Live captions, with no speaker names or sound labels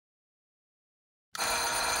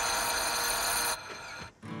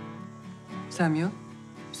Samuel,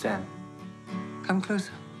 Sam. come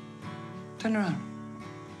closer. Turn around.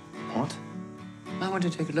 What? I want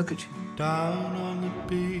to take a look at you.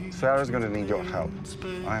 Sarah's going to need your help.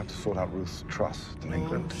 I have to sort out Ruth's trust in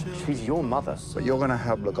England. She's your mother. But you're going to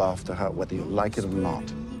help look after her, whether you like it or not.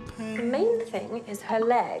 The main thing is her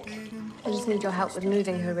leg. I just need your help with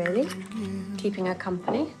moving her, really. Keeping her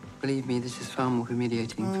company. Believe me, this is far more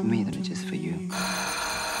humiliating for me than it is for you.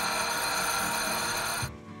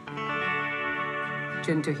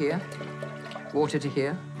 Gin to here, water to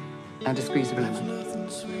here, and a squeeze of lemon.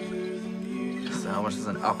 So how much is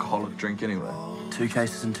an alcoholic drink anyway? 2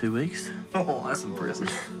 cases in 2 weeks? Oh, that's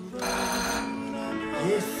impressive.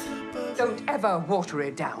 Yes. Don't ever water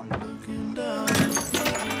it down.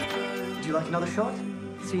 Would you like another shot?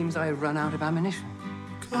 Seems I've run out of ammunition.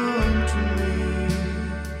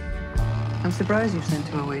 I'm surprised you sent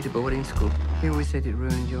him away to boarding school. He always said it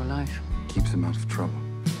ruined your life. Keeps him out of trouble.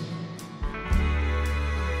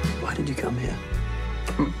 Why did you come here?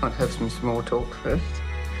 I'd have some small talk first.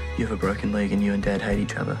 You have a broken leg and you and Dad hate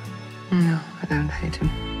each other. No, I don't hate him.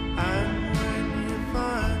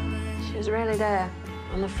 She was really there,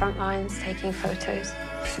 on the front lines, taking photos.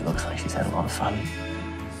 She looks like she's had a lot of fun.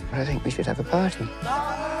 I think we should have a party.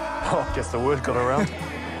 Oh, guess the word got around.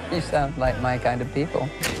 You sound like my kind of people.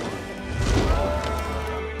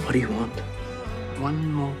 What do you want?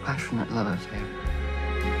 One more passionate love affair.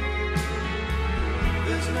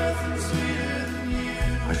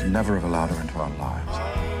 I should never have allowed her into our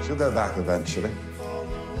lives. She'll go back eventually.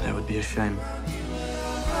 That would be a shame.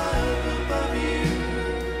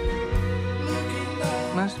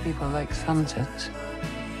 Most people like sunsets.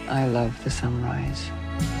 I love the sunrise.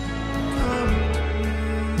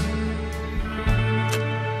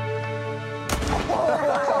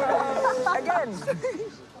 Again!